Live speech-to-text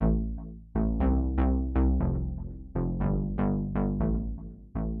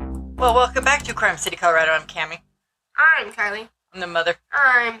Well, welcome back to Crime City, Colorado. I'm Cammie. I'm Kylie. I'm the mother.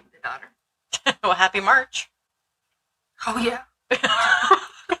 I'm the daughter. Well, happy March. Oh, yeah. Am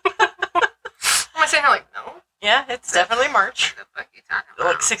I saying that no? Yeah, it's definitely March. What the fuck are you talking about?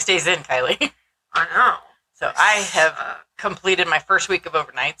 Like 6 days in, Kylie. I know. So I have completed my first week of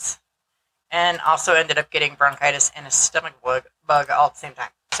overnights and also ended up getting bronchitis and a stomach bug all at the same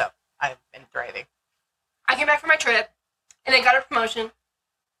time. So I've been thriving. I came back from my trip and I got a promotion.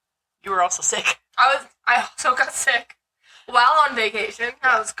 You were also sick. I also got sick while on vacation.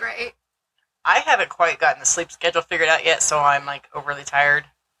 That was great. I haven't quite gotten the sleep schedule figured out yet, so I'm like overly tired.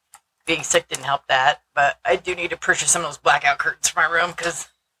 Being sick didn't help that, but I do need to purchase some of those blackout curtains for my room because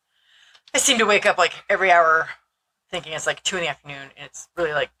I seem to wake up like every hour thinking it's like 2 in the afternoon, and it's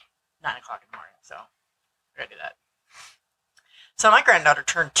really like 9 o'clock in the morning, so I gotta do that. So my granddaughter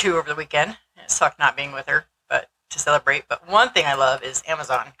turned 2 over the weekend. It sucked not being with her, but to celebrate. But one thing I love is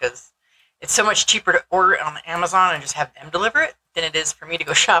Amazon, because it's so much cheaper to order it on Amazon and just have them deliver it than it is for me to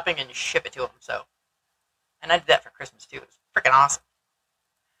go shopping and just ship it to them. So, and I did that for Christmas too. It was freaking awesome.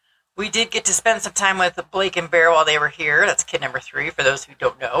 We did get to spend some time with Blake and Bear while they were here. That's kid number 3, for those who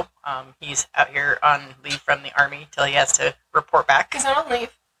don't know. He's out here on leave from the Army till he has to report back. He's not on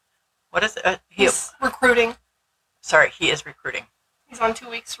leave. What is it? He's recruiting. Sorry, he is recruiting. He's on 2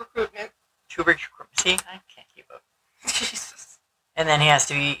 weeks recruitment. 2 weeks recruitment. See, I can't keep up. Jesus. And then he has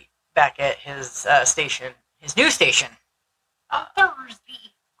to be back at his station, his new station, On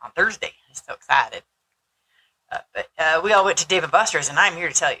Thursday. on Thursday. He's so excited. But we all went to Dave & Buster's, and I'm here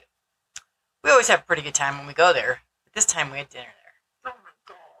to tell you, we always have a pretty good time when we go there. But this time we had dinner there. Oh my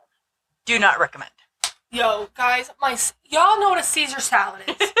god. Do not recommend. Yo, guys, y'all know what a Caesar salad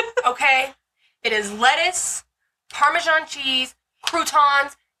is, okay? It is lettuce, Parmesan cheese,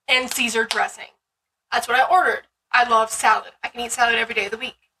 croutons, and Caesar dressing. That's what I ordered. I love salad. I can eat salad every day of the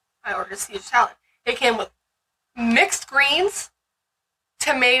week. I ordered a Caesar salad. It came with mixed greens,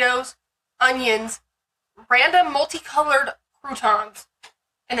 tomatoes, onions, random multicolored croutons,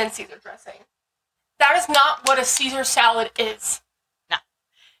 and then Caesar dressing. That is not what a Caesar salad is. No.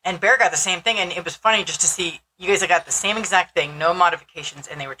 And Bear got the same thing, and it was funny just to see you guys got the same exact thing, no modifications,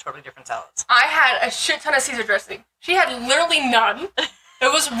 and they were totally different salads. I had a shit ton of Caesar dressing. She had literally none.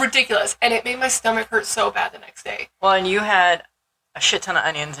 It was ridiculous, and it made my stomach hurt so bad the next day. Well, and you had a shit ton of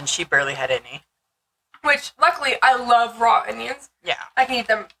onions, and she barely had any. Which, luckily, I love raw onions. Yeah. I can eat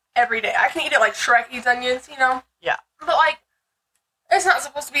them every day. I can eat it like Shrek eats onions, you know? Yeah. But, like, it's not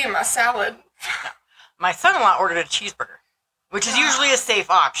supposed to be in my salad. No. My son-in-law ordered a cheeseburger, which is usually a safe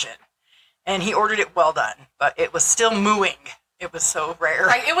option. And he ordered it well done, but it was still mooing. It was so rare.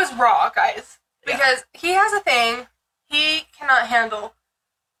 Like, it was raw, guys. Yeah. Because he has a thing. He cannot handle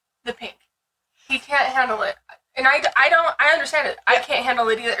the pink. He can't handle it. And I understand it. I can't handle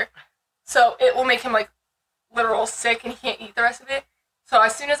it either. So it will make him, like, literal sick, and he can't eat the rest of it. So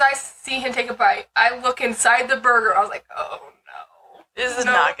as soon as I see him take a bite, I look inside the burger, and I was like, oh, no. This is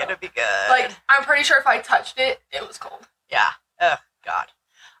not going to be good. Like, I'm pretty sure if I touched it, it was cold. Yeah. Oh, God.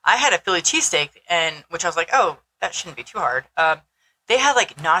 I had a Philly cheesesteak, which I was like, oh, that shouldn't be too hard. They had,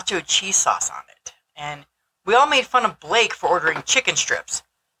 like, nacho cheese sauce on it. And we all made fun of Blake for ordering chicken strips.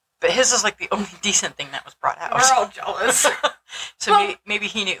 But his was, like, the only decent thing that was brought out. We're all jealous. So well, maybe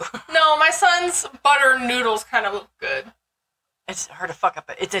he knew. No, my son's butter noodles kind of look good. It's hard to fuck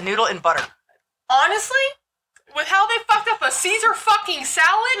up. It's a noodle and butter. Honestly, with how they fucked up a Caesar fucking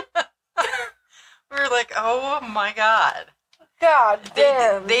salad, we were like, oh my god. God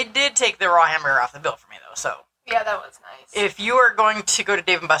damn. They did take the raw hamburger off the bill for me, though, so. Yeah, that was nice. If you are going to go to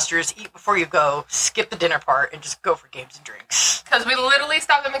Dave & Buster's, eat before you go, skip the dinner part, and just go for games and drinks. Because we literally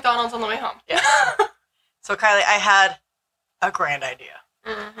stopped at McDonald's on the way home. Yeah. So, Kylie, I had a grand idea.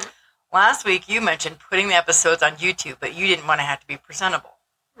 Mm-hmm. Last week, you mentioned putting the episodes on YouTube, but you didn't want to have to be presentable.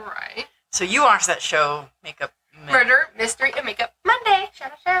 Right. So you watched that show, Makeup Murder, Mystery, and Makeup Monday. She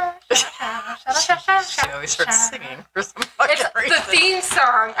always starts singing for some fucking reason. It's the theme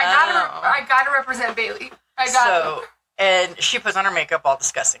song. I gotta represent Bailey. And she puts on her makeup all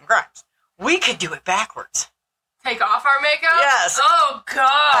disgusting Grimes. We could do it backwards. Take off our makeup? Yes. Oh,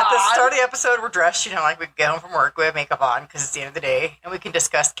 God. At the start of the episode, we're dressed, like we get home from work, we have makeup on, because it's the end of the day, and we can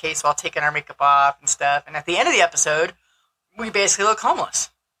discuss the case while taking our makeup off and stuff. And at the end of the episode, we basically look homeless.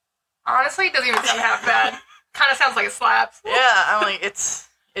 Honestly, it doesn't even sound half bad. Kind of sounds like it slaps. Yeah, I'm like, it's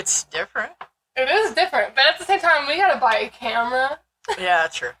different. It is different, but at the same time, we gotta buy a camera. Yeah,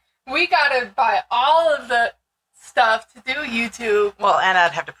 true. We gotta buy all of the stuff to do YouTube. Well, and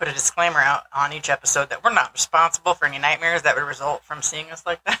I'd have to put a disclaimer out on each episode that we're not responsible for any nightmares that would result from seeing us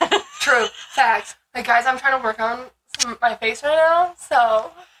like that. True. Facts. Like, guys, I'm trying to work on my face right now,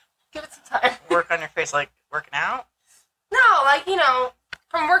 so Give it some time. Work on your face, like working out? No, like,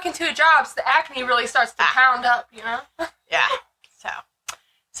 from working 2 jobs, the acne really starts to pound up, Yeah.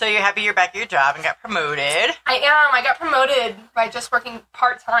 So you're happy you're back at your job and got promoted. I am. I got promoted by just working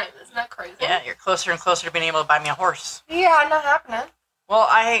part-time. Isn't that crazy? Yeah, you're closer and closer to being able to buy me a horse. Yeah, not happening. Well,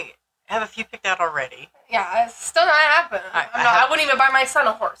 I have a few picked out already. Yeah, it's still not happening. I wouldn't even buy my son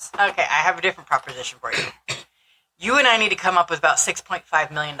a horse. Okay, I have a different proposition for you. You and I need to come up with about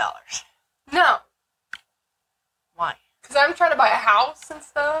 $6.5 million. No. Why? Because I'm trying to buy a house and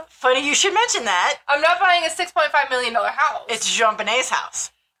stuff. Funny you should mention that. I'm not buying a $6.5 million house. It's Jean Benet's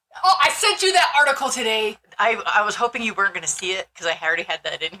house. Oh, I sent you that article today. I was hoping you weren't going to see it because I already had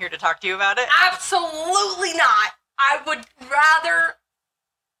that in here to talk to you about it. Absolutely not. I would rather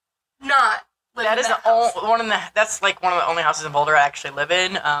not live in that house. That's like one of the only houses in Boulder I actually live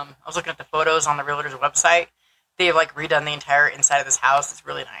in. I was looking at the photos on the realtor's website. They've like redone the entire inside of this house. It's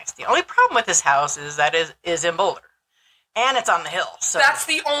really nice. The only problem with this house is that is in Boulder, and it's on the hill. So that's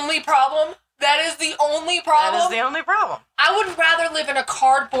the only problem. That is the only problem. That is the only problem. I would rather live in a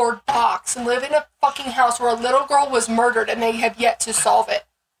cardboard box and live in a fucking house where a little girl was murdered and they have yet to solve it.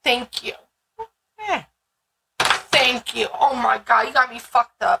 Thank you. Yeah. Thank you. Oh my god, you got me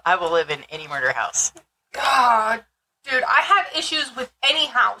fucked up. I will live in any murder house. God, dude, I have issues with any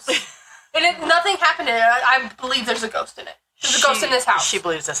house. And nothing happened in it. I believe there's a ghost in it. There's a ghost in this house. She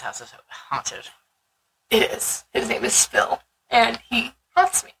believes this house is haunted. It is. His name is Phil. And he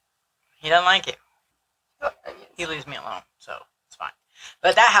haunts me. He doesn't like you. He leaves me alone, so it's fine.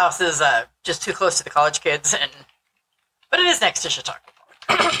 But that house is just too close to the college kids, but it is next to Chautauqua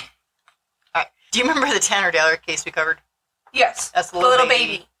Park. All right. Do you remember the Tanner Dailer case we covered? Yes. That's the little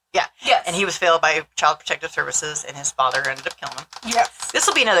baby. Yeah. Yes. And he was failed by Child Protective Services, and his father ended up killing him. Yes. This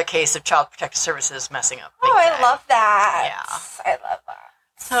will be another case of Child Protective Services messing up. Oh, I love that. Yeah. I love that.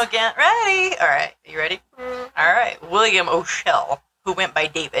 So get ready. All right. You ready? Mm-hmm. All right. William O'Shell, who went by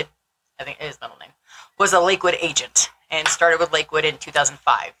David, I think his middle name, was a Lakewood agent and started with Lakewood in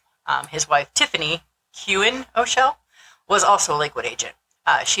 2005. His wife, Tiffany Kewen O'Shell, was also a Lakewood agent.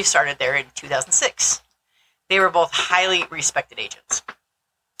 She started there in 2006. They were both highly respected agents.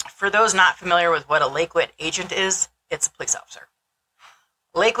 For those not familiar with what a Lakewood agent is, it's a police officer.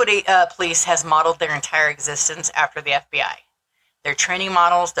 Lakewood Police has modeled their entire existence after the FBI. Their training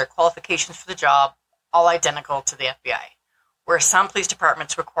models, their qualifications for the job, all identical to the FBI. Where some police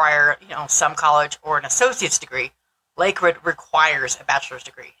departments require, some college or an associate's degree, Lakewood requires a bachelor's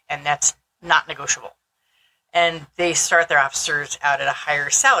degree, and that's not negotiable. And they start their officers out at a higher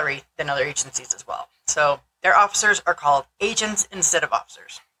salary than other agencies as well. So their officers are called agents instead of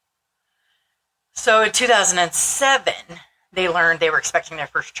officers. So in 2007, they learned they were expecting their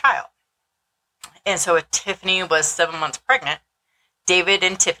first child. And so if Tiffany was 7 months pregnant, David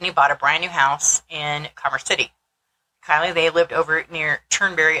and Tiffany bought a brand new house in Commerce City. Kylie, they lived over near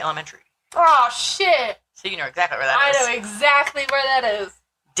Turnberry Elementary. Oh, shit. So you know exactly where that is. I know exactly where that is.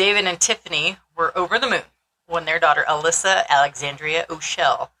 David and Tiffany were over the moon when their daughter, Alyssa Alexandria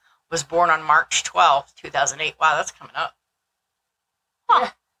O'Shell, was born on March 12, 2008. Wow, that's coming up. Huh.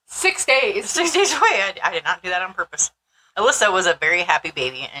 Yeah. 6 days. 6 days away. I did not do that on purpose. Alyssa was a very happy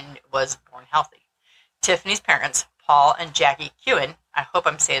baby and was born healthy. Tiffany's parents, Paul and Jackie Kewen, I hope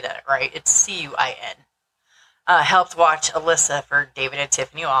I'm saying that right, it's C-U-I-N, helped watch Alyssa for David and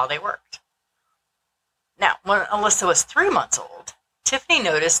Tiffany while they worked. Now, when Alyssa was 3 months old, Tiffany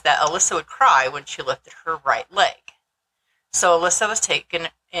noticed that Alyssa would cry when she lifted her right leg. So Alyssa was taken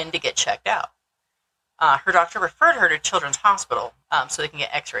in to get checked out. Her doctor referred her to Children's Hospital so they can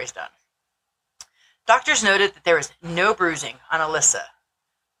get x-rays done. Doctors noted that there was no bruising on Alyssa,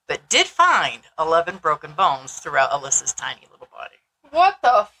 but did find 11 broken bones throughout Alyssa's tiny little body. What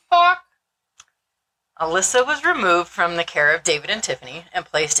the fuck? Alyssa was removed from the care of David and Tiffany and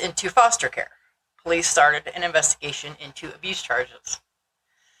placed into foster care. Police started an investigation into abuse charges.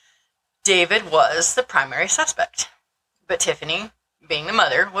 David was the primary suspect, but Tiffany, being the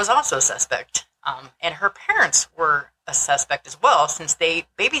mother, was also a suspect. And her parents were a suspect as well since they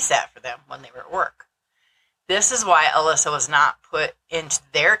babysat for them when they were at work. This is why Alyssa was not put into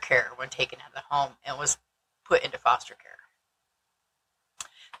their care when taken out of the home and was put into foster care.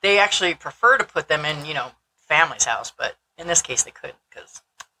 They actually prefer to put them in, family's house, but in this case they couldn't because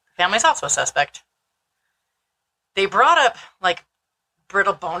the family's also a suspect. They brought up,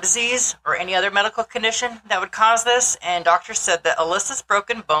 brittle bone disease or any other medical condition that would cause this, and doctors said that Alyssa's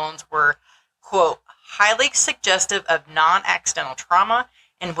broken bones were, quote, highly suggestive of non-accidental trauma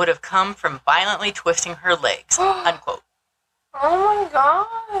and would have come from violently twisting her legs, unquote. Oh my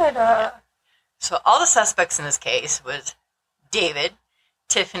god. So all the suspects in this case was David,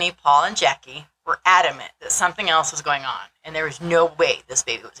 Tiffany, Paul, and Jackie were adamant that something else was going on, and there was no way this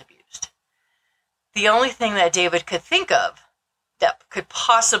baby was abused. The only thing that David could think of that could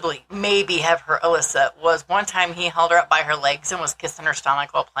possibly maybe have hurt Alyssa was one time he held her up by her legs and was kissing her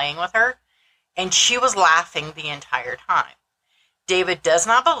stomach while playing with her, and she was laughing the entire time. David does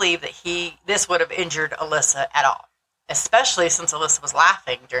not believe that this would have injured Alyssa at all, especially since Alyssa was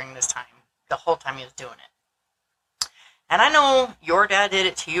laughing during this time, the whole time he was doing it. And I know your dad did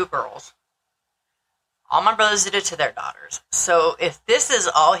it to you girls. All my brothers did it to their daughters. So if this is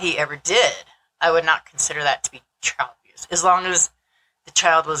all he ever did, I would not consider that to be child abuse. As long as the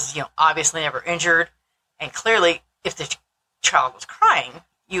child was, obviously never injured, and clearly if the child was crying,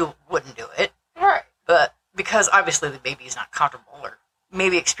 you wouldn't do it. Right. But because obviously the baby is not comfortable or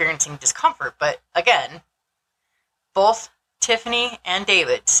maybe experiencing discomfort. But again, both Tiffany and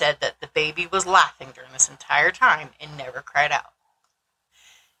David said that the baby was laughing during this entire time and never cried out.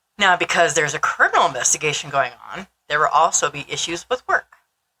 Now, because there's a criminal investigation going on, there will also be issues with work.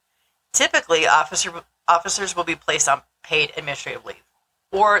 Typically, officers will be placed on paid administrative leave,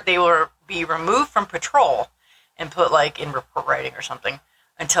 or they will be removed from patrol and put in report writing or something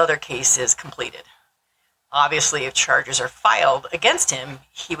until their case is completed. Obviously, if charges are filed against him,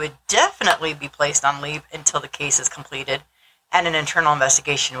 he would definitely be placed on leave until the case is completed and an internal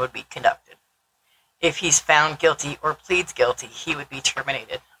investigation would be conducted. If he's found guilty or pleads guilty, he would be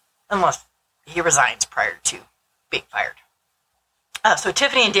terminated, unless he resigns prior to being fired. So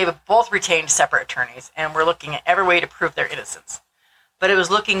Tiffany and David both retained separate attorneys and were looking at every way to prove their innocence. But it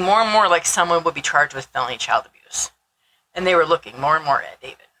was looking more and more like someone would be charged with felony child abuse. And they were looking more and more at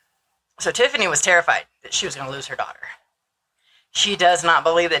David. So Tiffany was terrified that she was going to lose her daughter. She does not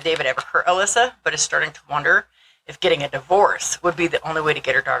believe that David ever hurt Alyssa, but is starting to wonder if getting a divorce would be the only way to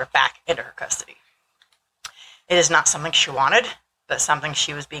get her daughter back into her custody. It is not something she wanted, but something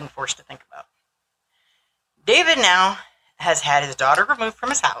she was being forced to think about. David now has had his daughter removed from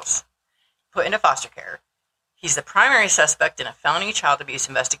his house, put into foster care. He's the primary suspect in a felony child abuse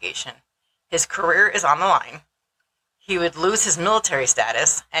investigation. His career is on the line. He would lose his military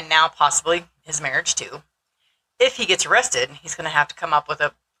status, and now possibly his marriage too. If he gets arrested, he's going to have to come up with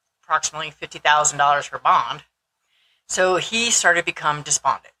approximately $50,000 for bond. So he started to become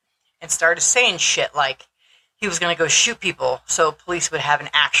despondent and started saying shit like he was going to go shoot people so police would have an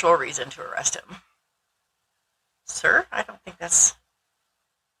actual reason to arrest him. Sir, I don't think that's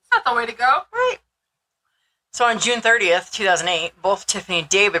not the way to go. Right. So on June 30th, 2008, both Tiffany and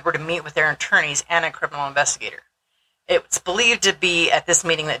David were to meet with their attorneys and a criminal investigator. It's believed to be at this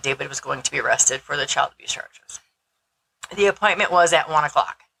meeting that David was going to be arrested for the child abuse charges. The appointment was at 1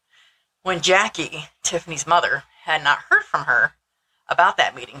 o'clock. When Jackie, Tiffany's mother, had not heard from her about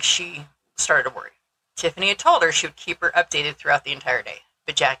that meeting, she started to worry. Tiffany had told her she would keep her updated throughout the entire day,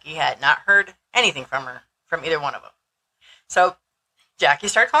 but Jackie had not heard anything from her, from either one of them. So Jackie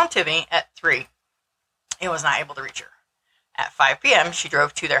started calling Tiffany at 3 and was not able to reach her. At 5 p.m., she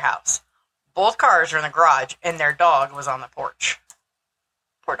drove to their house. Both cars were in the garage, and their dog was on the porch.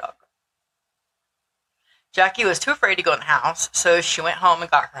 Poor dog. Jackie was too afraid to go in the house, so she went home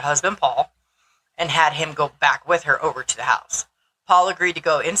and got her husband, Paul, and had him go back with her over to the house. Paul agreed to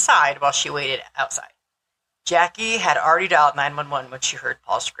go inside while she waited outside. Jackie had already dialed 911 when she heard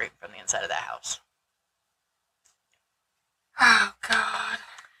Paul scream from the inside of that house. Oh, God.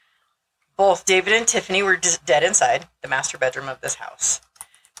 Both David and Tiffany were dead inside the master bedroom of this house.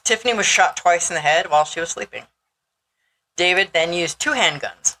 Tiffany was shot twice in the head while she was sleeping. David then used 2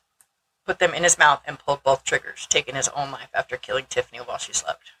 handguns, put them in his mouth, and pulled both triggers, taking his own life after killing Tiffany while she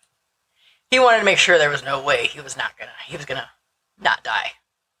slept. He wanted to make sure there was no way he was gonna not die.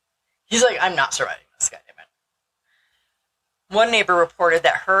 He's like, I'm not surviving this, goddammit. One neighbor reported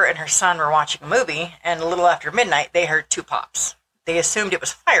that her and her son were watching a movie, and a little after midnight, they heard 2 pops. They assumed it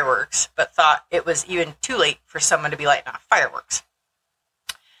was fireworks, but thought it was even too late for someone to be lighting off fireworks.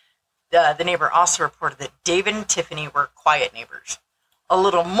 The neighbor also reported that David and Tiffany were quiet neighbors, a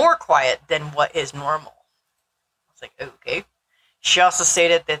little more quiet than what is normal. I was like, okay. She also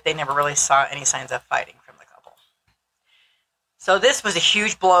stated that they never really saw any signs of fighting from the couple. So this was a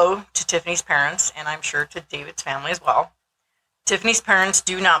huge blow to Tiffany's parents, and I'm sure to David's family as well. Tiffany's parents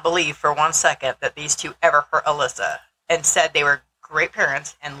do not believe for 1 second that these two ever hurt Alyssa, and said they were great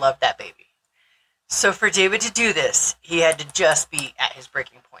parents and loved that baby. So for David to do this, he had to just be at his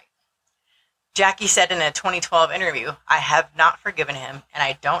breaking point. Jackie said in a 2012 interview, I have not forgiven him, and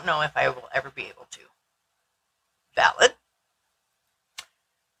I don't know if I will ever be able to. Valid.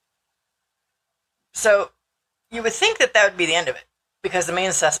 So you would think that would be the end of it, because the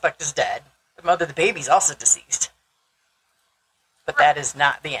main suspect is dead. The mother of the baby is also deceased. But that is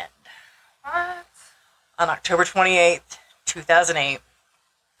not the end. What? On October 28th, 2008,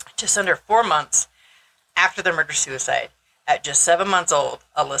 just under 4 months after the murder-suicide, at just 7 months old,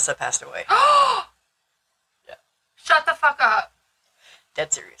 Alyssa passed away. Yeah. Shut the fuck up.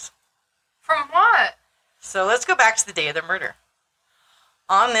 Dead serious. From what? So let's go back to the day of the murder.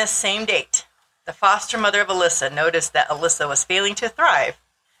 On this same date, the foster mother of Alyssa noticed that Alyssa was failing to thrive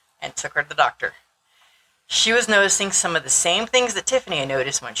and took her to the doctor. She was noticing some of the same things that Tiffany had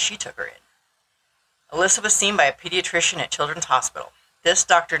noticed when she took her in. Alyssa was seen by a pediatrician at Children's Hospital. This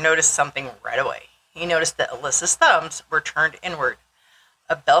doctor noticed something right away. He noticed that Alyssa's thumbs were turned inward,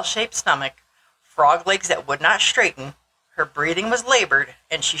 a bell-shaped stomach, frog legs that would not straighten, her breathing was labored,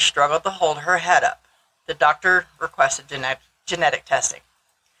 and she struggled to hold her head up. The doctor requested genetic testing.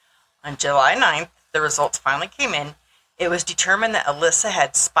 On July 9th, the results finally came in. It was determined that Alyssa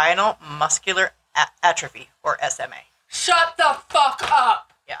had spinal muscular atrophy, or SMA. Shut the fuck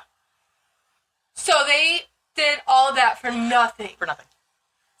up. Yeah. So they did all of that for nothing. For nothing.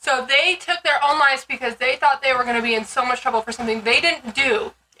 So they took their own lives because they thought they were going to be in so much trouble for something they didn't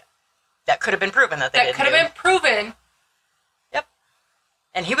do. Yeah. That could have been proven that they didn't do. That could have been proven. Yep.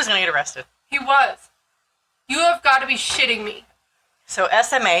 And he was going to get arrested. He was. You have got to be shitting me. So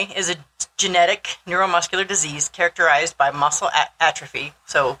SMA is a genetic neuromuscular disease characterized by muscle atrophy.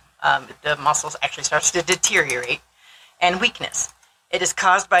 So the muscles actually starts to deteriorate, and weakness. It is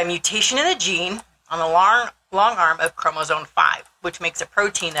caused by a mutation in the gene on the long arm of chromosome 5, which makes a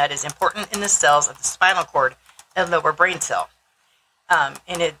protein that is important in the cells of the spinal cord and lower brain cell.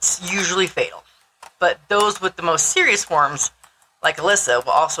 And it's usually fatal. But those with the most serious forms, like Alyssa,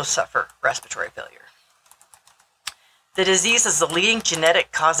 will also suffer respiratory failure. The disease is the leading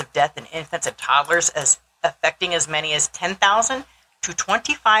genetic cause of death in infants and toddlers, as affecting as many as 10,000 to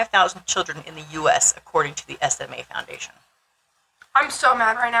 25,000 children in the U.S., according to the SMA Foundation. I'm so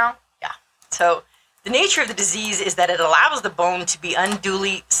mad right now. Yeah. So the nature of the disease is that it allows the bone to be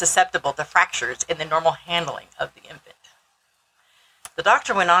unduly susceptible to fractures in the normal handling of the infant. The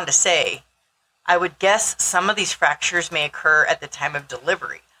doctor went on to say, I would guess some of these fractures may occur at the time of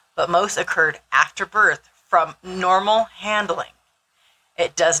delivery, but most occurred after birth from normal handling.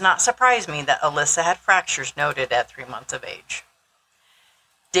 It does not surprise me that Alyssa had fractures noted at 3 months of age.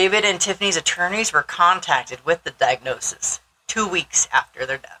 David and Tiffany's attorneys were contacted with the diagnosis 2 weeks after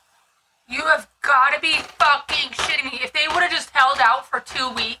their death. You have got to be fucking shitting me. If they would have just held out for 2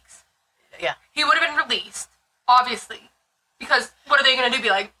 weeks, Yeah. he would have been released, obviously. Because what are they going to do? Be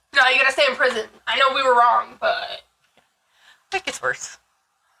like, no, you got to stay in prison. I know we were wrong, but... It gets worse.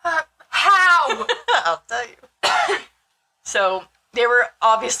 How? I'll tell you. So, they were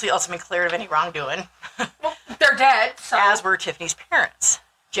obviously ultimately cleared of any wrongdoing, Well, they're dead, so... as were Tiffany's parents,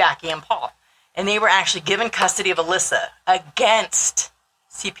 Jackie and Paul. And they were actually given custody of Alyssa against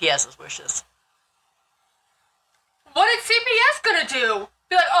CPS's wishes. What is CPS going to do?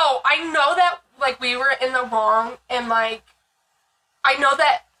 Be like, oh, I know that, like, we were in the wrong, and, like, I know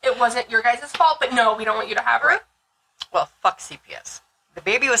that it wasn't your guys' fault, but no, we don't want you to have her. Right. Well, fuck CPS. The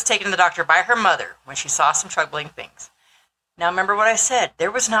baby was taken to the doctor by her mother when she saw some troubling things. Now, remember what I said.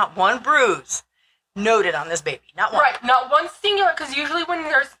 There was not one bruise noted on this baby. Not one. Right, not one singular, because usually when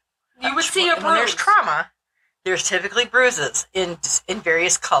there's, you would see a bruise. When there's trauma, there's typically bruises in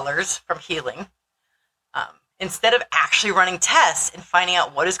various colors from healing. Instead of actually running tests and finding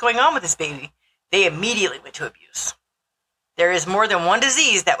out what is going on with this baby, they immediately went to abuse. There is more than one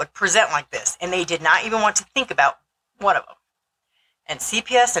disease that would present like this, and they did not even want to think about one of them. And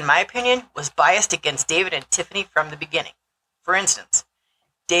CPS, in my opinion, was biased against David and Tiffany from the beginning. For instance,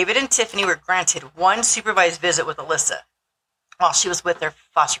 David and Tiffany were granted one supervised visit with Alyssa while she was with their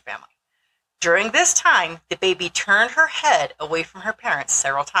foster family. During this time, the baby turned her head away from her parents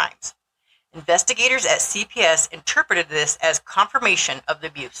several times. Investigators at CPS interpreted this as confirmation of the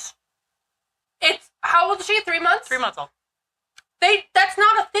abuse. It's, how old is she? 3 months? 3 months old. That's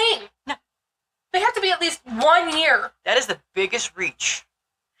not a thing. No. They have to be at least 1 year. That is the biggest reach.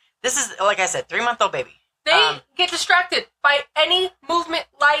 This is, like I said, 3-month-old baby. They get distracted by any movement,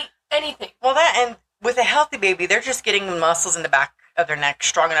 light, anything. Well, that, and with a healthy baby, they're just getting the muscles in the back of their neck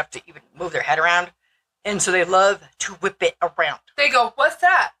strong enough to even move their head around. And so they love to whip it around. They go, what's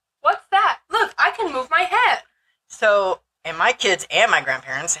that? What's that? Look, I can move my head. So, and my kids and my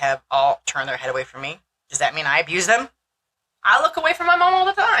grandparents have all turned their head away from me. Does that mean I abuse them? I look away from my mom all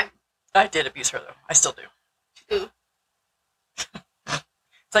the time. I did abuse her, though. I still do. You do.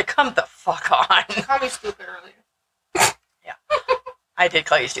 It's like, come the fuck on. You called me stupid earlier. Yeah. I did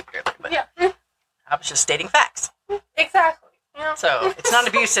call you stupid earlier, but Yeah. I was just stating facts. Exactly. You know? So, it's not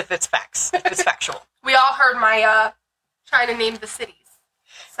abuse if it's facts. If it's factual. We all heard my trying to name the cities.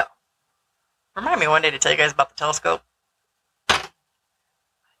 So. Remind me one day to tell you guys about the telescope.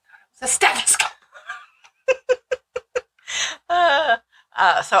 It's a stethoscope.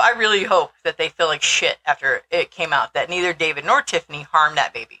 So I really hope that they feel like shit after it came out that neither David nor Tiffany harmed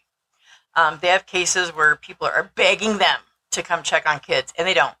that baby. They have cases where people are begging them to come check on kids, and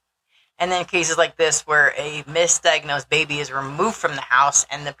they don't. And then cases like this where a misdiagnosed baby is removed from the house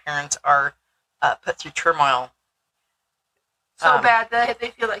and the parents are put through turmoil. So bad that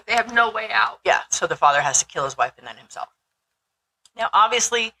they feel like they have no way out. Yeah, so the father has to kill his wife and then himself. Now,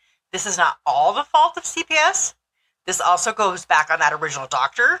 obviously, this is not all the fault of CPS. This also goes back on that original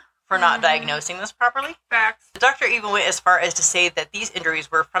doctor for not diagnosing this properly. Facts. The doctor even went as far as to say that these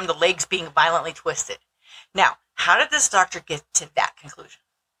injuries were from the legs being violently twisted. Now, how did this doctor get to that conclusion?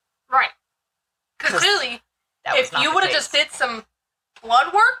 Right. Because clearly, if you would have just did some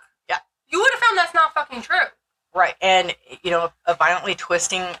blood work, you would have found that's not fucking true. Right. And, a violently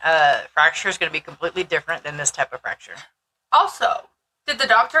twisting fracture is going to be completely different than this type of fracture. Also, did the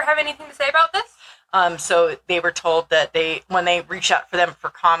doctor have anything to say about this? So they were told that when they reached out for them for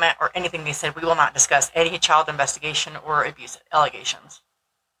comment or anything, they said, we will not discuss any child investigation or abuse allegations.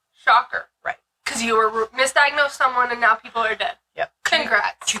 Shocker. Right. Because you were misdiagnosed someone and now people are dead. Yep.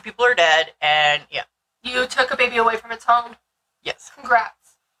 Congrats. Two people are dead and, yeah. You took a baby away from its home. Yes.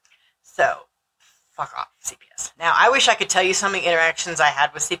 Congrats. So, fuck off, CPS. Now, I wish I could tell you some of the interactions I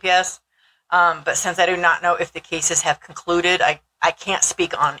had with CPS, but since I do not know if the cases have concluded, I can't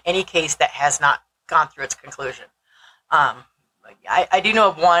speak on any case that has not gone through its conclusion. I do know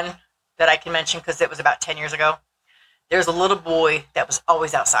of one that I can mention because it was about 10 years ago. There's a little boy that was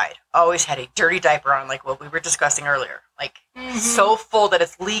always outside, always had a dirty diaper on, like what we were discussing earlier, like so full that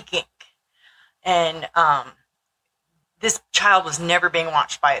it's leaking. And this child was never being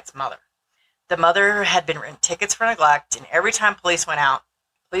watched by its mother. The mother had been written tickets for neglect, and every time police went out,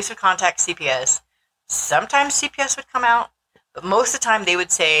 police would contact CPS. Sometimes CPS would come out, but most of the time they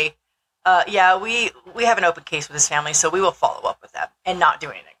would say, we have an open case with this family, so we will follow up with them and not do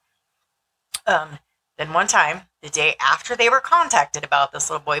anything. Then one time, the day after they were contacted about this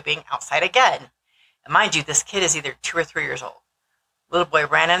little boy being outside again, and mind you, this kid is either 2 or 3 years old. Little boy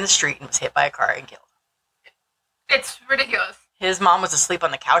ran in the street and was hit by a car and killed. It's ridiculous. His mom was asleep on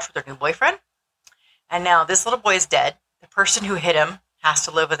the couch with her new boyfriend, and now this little boy is dead. The person who hit him has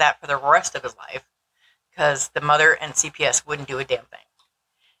to live with that for the rest of his life because the mother and CPS wouldn't do a damn thing.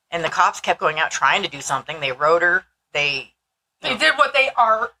 And the cops kept going out trying to do something. They wrote her. They did what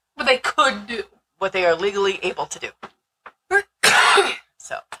they could do. What they are legally able to do.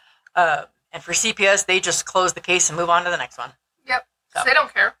 So, and for CPS, they just close the case and move on to the next one. Yep. So they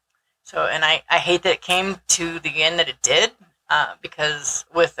don't care. So, and I hate that it came to the end that it did, because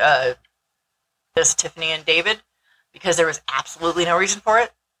with this Tiffany and David, because there was absolutely no reason for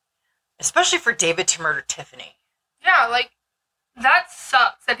it, especially for David to murder Tiffany. Yeah, like, that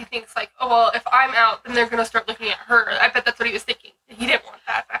sucks that he thinks, like, oh, well, if I'm out, then they're going to start looking at her. I bet that's what he was thinking. He didn't want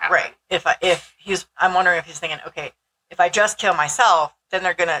that to happen. Right. I'm wondering if he's thinking, okay, if I just kill myself, then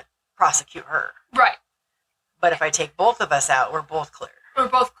they're going to prosecute her. Right. But if I take both of us out, we're both clear. We're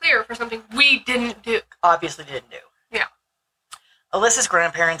both clear for something we didn't do. Obviously didn't do. Yeah. Alyssa's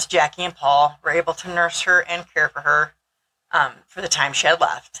grandparents, Jackie and Paul, were able to nurse her and care for her for the time she had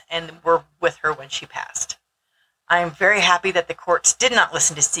left, and were with her when she passed. I am very happy that the courts did not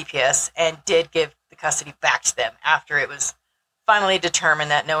listen to CPS and did give the custody back to them after it was finally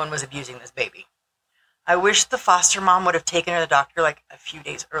determined that no one was abusing this baby. I wish the foster mom would have taken her to the doctor like a few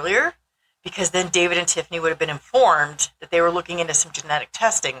days earlier, because then David and Tiffany would have been informed that they were looking into some genetic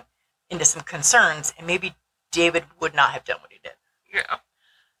testing, into some concerns, and maybe David would not have done what he did. Yeah.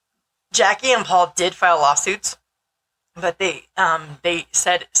 Jackie and Paul did file lawsuits, but they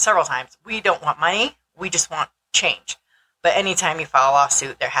said several times, we don't want money, we just want change. But anytime you file a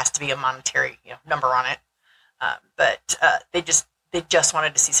lawsuit, there has to be a monetary number on it. But they just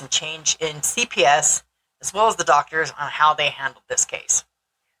wanted to see some change in CPS as well as the doctors on how they handled this case.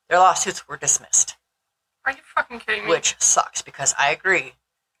 Their lawsuits were dismissed. Are you fucking kidding me? Which sucks, because I agree.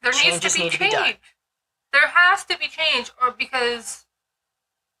 There needs to be change. There has to be change, or because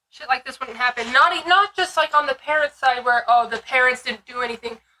shit like this wouldn't happen. Not just like on the parents' side where, oh, the parents didn't do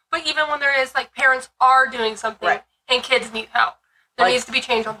anything, but even when there is, like, parents are doing something and kids need help. There needs to be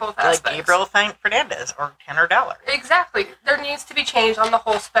change on both aspects. Like Gabriel Fernandez or Tanner Dowler. Exactly. There needs to be change on the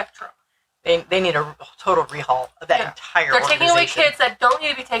whole spectrum. They need a total rehaul of that entire They're organization. taking away kids that don't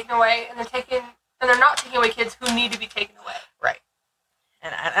need to be taken away, and they're not taking away kids who need to be taken away. Right.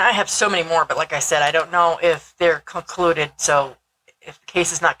 And I have so many more, but like I said, I don't know if they're concluded, so if the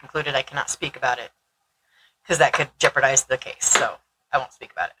case is not concluded, I cannot speak about it. because that could jeopardize the case. So I won't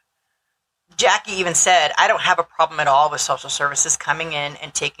speak about it. Jackie even said, I don't have a problem at all with social services coming in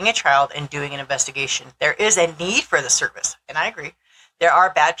and taking a child and doing an investigation. There is a need for the service, and I agree. There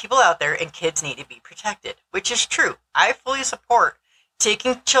are bad people out there, and kids need to be protected, which is true. I fully support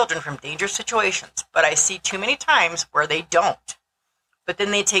taking children from dangerous situations, but I see too many times where they don't. But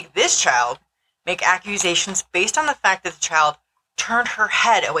then they take this child, make accusations based on the fact that the child turned her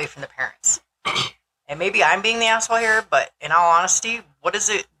head away from the parents. And maybe I'm being the asshole here, but in all honesty, what is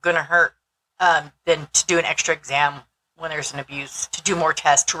it going to hurt than to do an extra exam when there's an abuse, to do more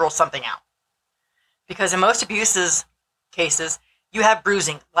tests, to rule something out? Because in most cases, you have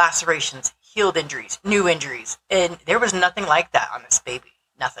bruising, lacerations, healed injuries, new injuries, and there was nothing like that on this baby.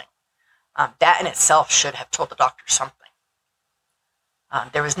 Nothing. That in itself should have told the doctor something.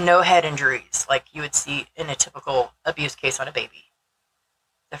 There was no head injuries like you would see in a typical abuse case on a baby.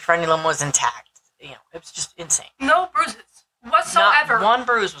 The frenulum was intact. You know, it was just insane. No bruises whatsoever. Not one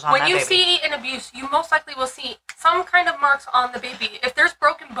bruise was on that baby. When you see an abuse, you most likely will see some kind of marks on the baby. If there's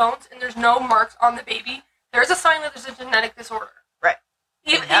broken bones and there's no marks on the baby, there's a sign that there's a genetic disorder. Right.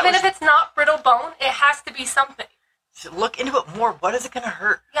 Even if it's not brittle bone, it has to be something. So look into it more. What is it going to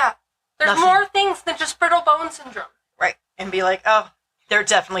hurt? Yeah. There's Nothing. more things than just brittle bone syndrome. Right. And be like, oh, they're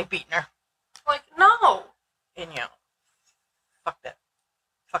definitely beating her. Like, no. And, you know, fuck that.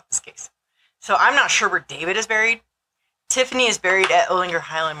 Fuck this case. So I'm not sure where David is buried. Tiffany is buried at Ollinger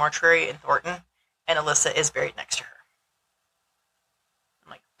Highland Mortuary in Thornton, and Alyssa is buried next to her.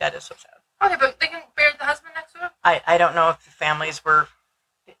 I'm like, that is so sad. Okay, but they can bury the husband next to her? I don't know if the families were,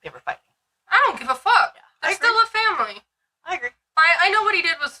 they were fighting. I don't give a fuck. Yeah, They're still a family. I agree. I know what he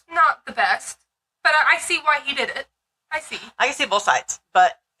did was not the best, but I see why he did it. I see. I can see both sides,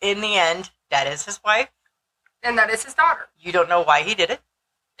 but in the end, that is his wife. And that is his daughter. You don't know why he did it.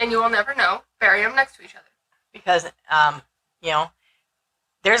 And you will never know. Bury them next to each other. Because, you know,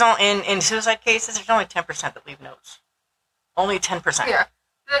 there's only, in suicide cases, there's only 10% that leave notes. Only 10%. Yeah.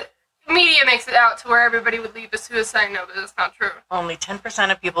 The media makes it out to where everybody would leave a suicide note, but that's not true. Only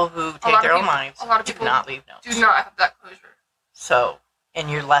 10% of people who take their own lives do not leave notes. Do not have that closure. So, and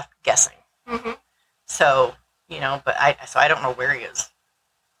you're left guessing. Mm-hmm. So, you know, but I don't know where he is.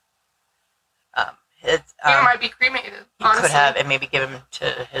 He might be cremated. He could have, and maybe give him to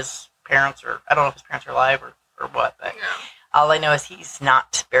his parents, or I don't know if his parents are alive or what, but yeah. All I know is he's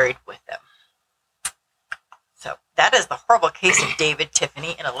not buried with them. So that is the horrible case of David,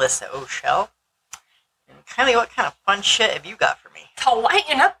 Tiffany, and Alyssa O'Shell. And Kylie, what kind of fun shit have you got for me? To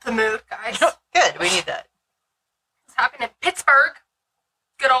lighten up the mood, guys. Good, we need that. This happened in Pittsburgh.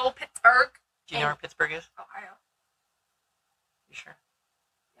 Good old Pittsburgh. Do you know where Pittsburgh is? Ohio. You sure?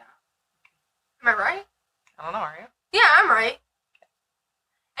 Am I right? I don't know, are you? Yeah, I'm right.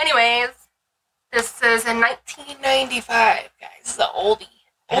 Anyways, this is in 1995, guys. This is an oldie.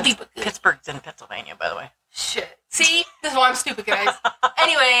 Oldie but good. Pittsburgh's in Pennsylvania, by the way. Shit. See? This is why I'm stupid, guys.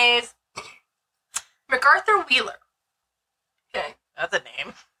 Anyways, MacArthur Wheeler. Okay. That's a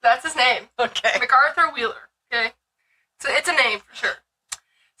name. That's his name. Okay. MacArthur Wheeler. Okay. So it's a name for sure.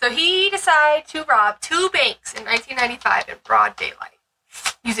 So he decided to rob 2 banks in 1995 in broad daylight,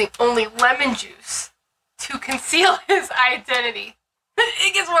 using only lemon juice to conceal his identity.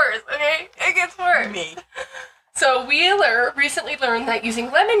 It gets worse, okay? It gets worse. Me. So Wheeler recently learned that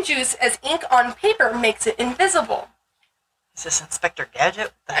using lemon juice as ink on paper makes it invisible. Is this Inspector Gadget?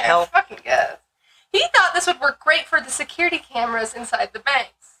 What the I hell? fucking guess. He thought this would work great for the security cameras inside the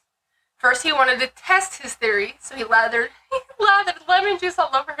banks. First, he wanted to test his theory, so he lathered lemon juice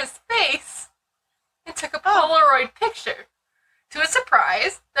all over his face and took a Polaroid picture. To his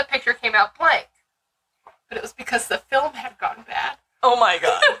surprise, the picture came out blank. But it was because the film had gone bad. Oh my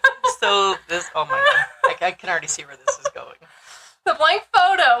god. Oh my god. I can already see where this is going. The blank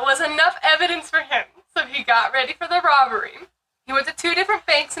photo was enough evidence for him, so he got ready for the robbery. He went to 2 different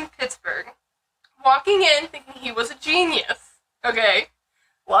banks in Pittsburgh, walking in thinking he was a genius. Okay?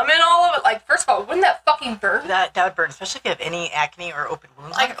 Lemon all of it. Like, first of all, wouldn't that fucking burn? That would burn, especially if you have any acne or open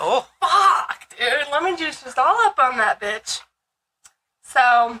wounds. Like, oh. Fuck, dude. Lemon juice was all up on that bitch.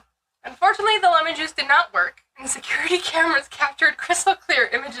 So, unfortunately, the lemon juice did not work, and security cameras captured crystal clear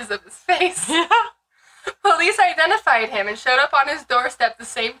images of his face. Yeah. Police identified him and showed up on his doorstep the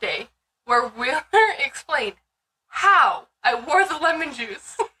same day, where Wheeler explained how I wore the lemon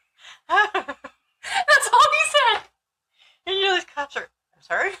juice. That's all he said. And you know these cops are, I'm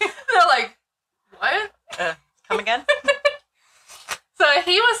sorry? They're like, what? Come again? So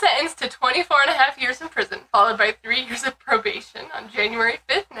he was sentenced to 24 and a half years in prison, followed by 3 years of probation on January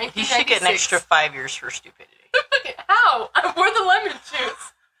 5th, 1996. He should get an extra 5 years for stupidity. How? I wore the lemon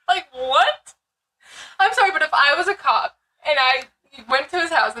juice. Like, what? I'm sorry, but I was a cop, and I went to his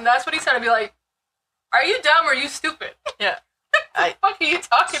house, and that's what he said. I'd be like, are you dumb or are you stupid? Yeah. What the fuck are you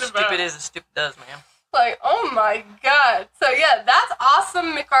talking about? Stupid is as stupid does, man. Like, oh my god. So yeah, that's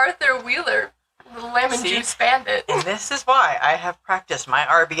awesome, MacArthur Wheeler. The lemon juice bandit. And this is why I have practiced my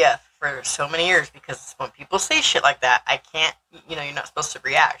RBF for so many years, because when people say shit like that, I can't, you're not supposed to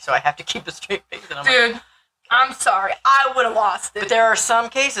react, so I have to keep a straight face. And Dude, I'm sorry. I would have lost it. But there are some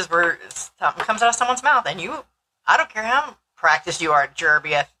cases where something comes out of someone's mouth, and I don't care how practiced you are at your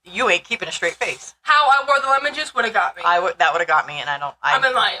RBF, you ain't keeping a straight face. How I wore the lemon juice would have got me. That would have got me, and I've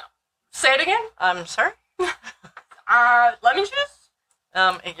been like, say it again? I'm sorry? Lemon juice?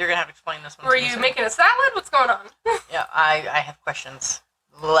 You're gonna have to explain this one. Were you making a salad? What's going on? Yeah, I have questions.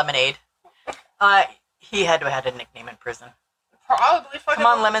 Lemonade. He had to have had a nickname in prison. Probably. Come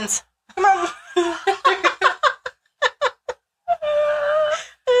on, lemons. Come on.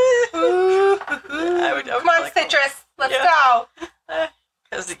 Come on, like, citrus. Let's go.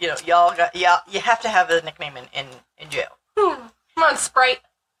 Because you have to have a nickname in jail. Come on, Sprite.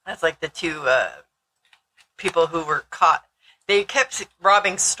 That's like the two people who were caught. They kept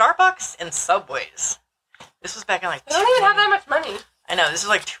robbing Starbucks and Subways. This was back in like... They don't even have that much money. I know. This was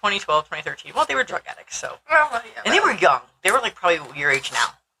like 2012, 2013. Well, they were drug addicts, so... Oh, well, yeah, and they were young. They were like probably your age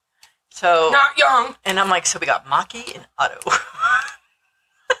now. So... Not young. And I'm like, so we got Maki and Otto.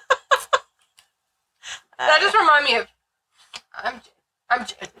 That just reminded me of... I'm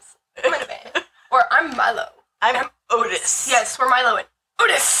James. I'm in a band. Or I'm Milo. I'm Otis. Yes, we're Milo and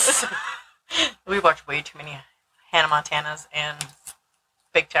Otis. We watch way too many Hannah Montanas and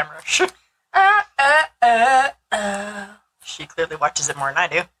Big Time Rush. She clearly watches it more than I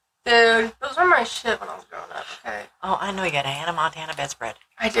do. Dude, those were my shit when I was growing up, okay? Oh, I know you got a Hannah Montana bedspread.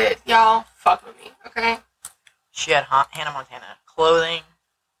 I did. Y'all, fuck with me, okay? She had Hannah Montana clothing.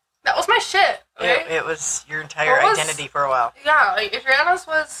 That was my shit, okay? It was your entire identity for a while. Yeah, like, Adriana's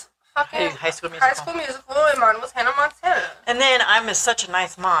was fucking High School Musical. High School Musical, and mine was Hannah Montana. And then I'm such a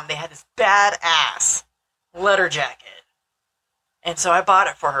nice mom. They had this badass letter jacket. And so I bought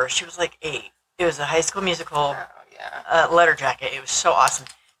it for her. She was like 8. It was a High School Musical letter jacket. It was so awesome.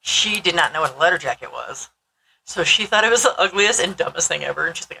 She did not know what a letter jacket was. So she thought it was the ugliest and dumbest thing ever.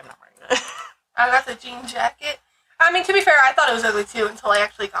 And she's like, I'm not wearing that. I got the jean jacket. I mean, to be fair, I thought it was ugly too until I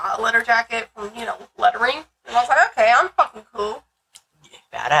actually got a letter jacket from, lettering. And I was like, okay, I'm fucking cool. Yeah,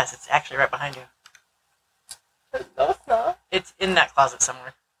 badass. It's actually right behind you. No, it's not. It's in that closet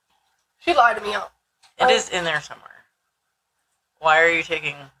somewhere. She lied to me. It is in there somewhere. Why are you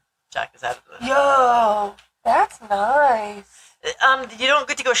taking jackets out of the... Yo, that's nice. You don't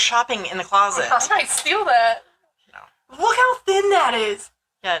get to go shopping in the closet. I might steal that. No. Look how thin that is.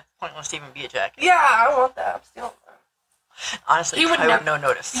 Yeah, it's pointless to even be a jacket. Yeah, I want that. I'm stealing that. Honestly, He would I would no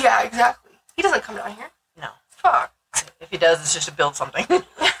notice. Yeah, exactly. He doesn't come down here. No. Fuck. If he does, it's just to build something.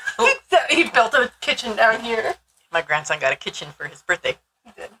 He built a kitchen down here. My grandson got a kitchen for his birthday.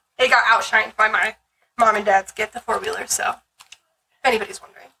 He did. It got outshined by my mom and dad's get the 4-wheeler, so if anybody's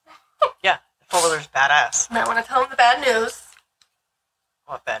wondering. Yeah, the 4-wheeler's badass. Might want to tell them the bad news.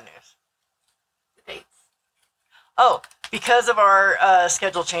 What bad news? The dates. Oh, because of our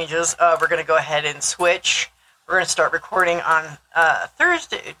schedule changes, we're going to go ahead and switch. We're going to start recording on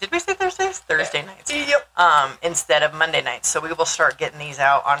Thursday. Did we say Thursdays? Thursday nights. Yep. Instead of Monday nights. So we will start getting these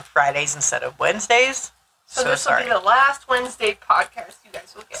out on Fridays instead of Wednesdays. So this will be the last Wednesday podcast you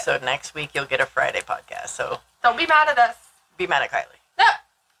guys will get. So next week you'll get a Friday podcast. So don't be mad at us. Be mad at Kylie.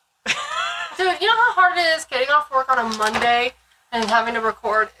 Yeah. Dude, you know how hard it is getting off work on a Monday and having to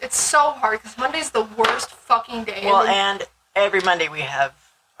record? It's so hard because Monday's the worst fucking day. Well, and every Monday we have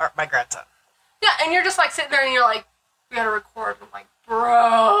my grandson. Yeah, and you're just like sitting there and you're like, we gotta record. I'm like,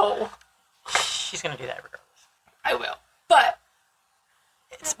 bro. She's gonna do that regardless. I will. But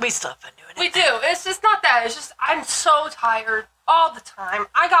we still have fun doing it. We do. It's just not that. It's just I'm so tired all the time.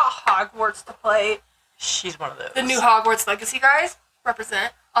 I got Hogwarts to play. She's one of those. The new Hogwarts Legacy guys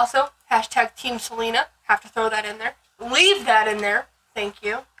represent. Also, hashtag Team Selena. Have to throw that in there. Leave that in there. Thank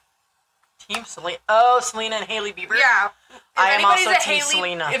you. Team Selena. Oh, Selena and Hailey Bieber. Yeah. I am also Team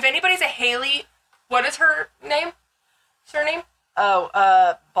Selena. If anybody's a Hailey, what is her name? Surname?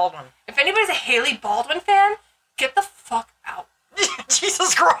 Oh, Baldwin. If anybody's a Hailey Baldwin fan, get the fuck out.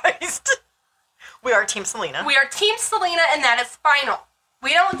 Jesus Christ. We are Team Selena. We are Team Selena, and that is final.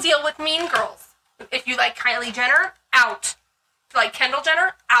 We don't deal with mean girls. If you like Kylie Jenner, out. If you like Kendall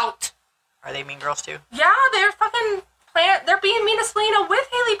Jenner, out. Are they mean girls too? Yeah, they're fucking they're being mean to Selena with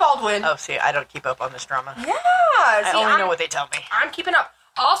Hailey Baldwin. Oh, see, I don't keep up on this drama. Yeah. I only know what they tell me. I'm keeping up.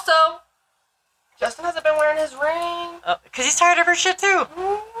 Also, Justin hasn't been wearing his ring. Because he's tired of her shit too.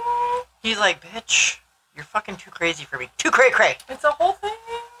 Mm-hmm. He's like, bitch, You're fucking too crazy for me. Too cray-cray. It's a whole thing.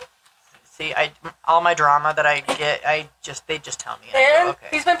 See, all my drama that I get, they just tell me. And go, okay.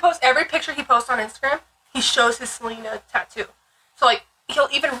 he's been every picture he posts on Instagram, he shows his Selena tattoo. So, like, he'll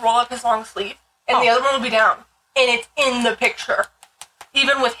even roll up his long sleeve, and the other one will be down. And it's in the picture.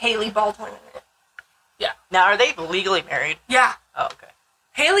 Even with Hailey Baldwin in it. Yeah. Now, are they legally married? Yeah. Oh, okay.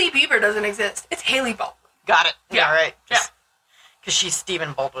 Hailey Bieber doesn't exist. It's Hailey Baldwin. Got it. Yeah. All right. Yeah. Because she's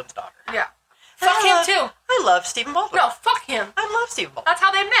Stephen Baldwin's daughter. Yeah. Fuck him, too. I love Stephen Baldwin. No, fuck him. I love Stephen Baldwin. That's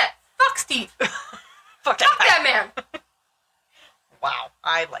how they met. Fuck Steve. Fuck Fuck that man. Wow.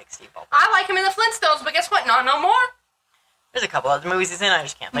 I like Steve Baldwin. I like him in the Flintstones, but guess what? Not no more. There's a couple other movies he's in. I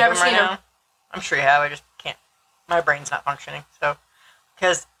just can't think Never of them right seen now. I'm sure you have. I just can't. My brain's not functioning. So,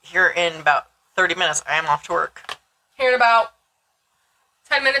 because here in about 30 minutes, I am off to work. Here in about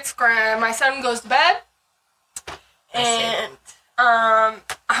 10 minutes, my son goes to bed. And I'm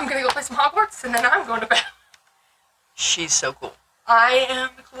going to go play some Hogwarts, and then I'm going to bed. She's so cool. I am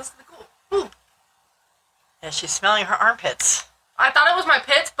the coolest of the cool. Ooh. And she's smelling her armpits. I thought it was my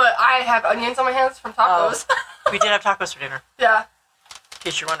pits, but I have onions on my hands from tacos. We did have tacos for dinner. Yeah. In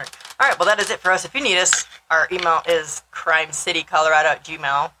case you're wondering. All right, well, that is it for us. If you need us, our email is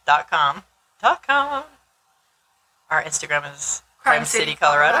crimecitycolorado@gmail.com. Our Instagram is Crime City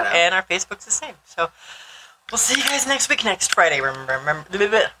Colorado, and our Facebook's the same. So we'll see you guys next week, next Friday. Remember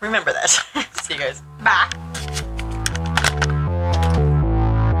that. See you guys. Bye.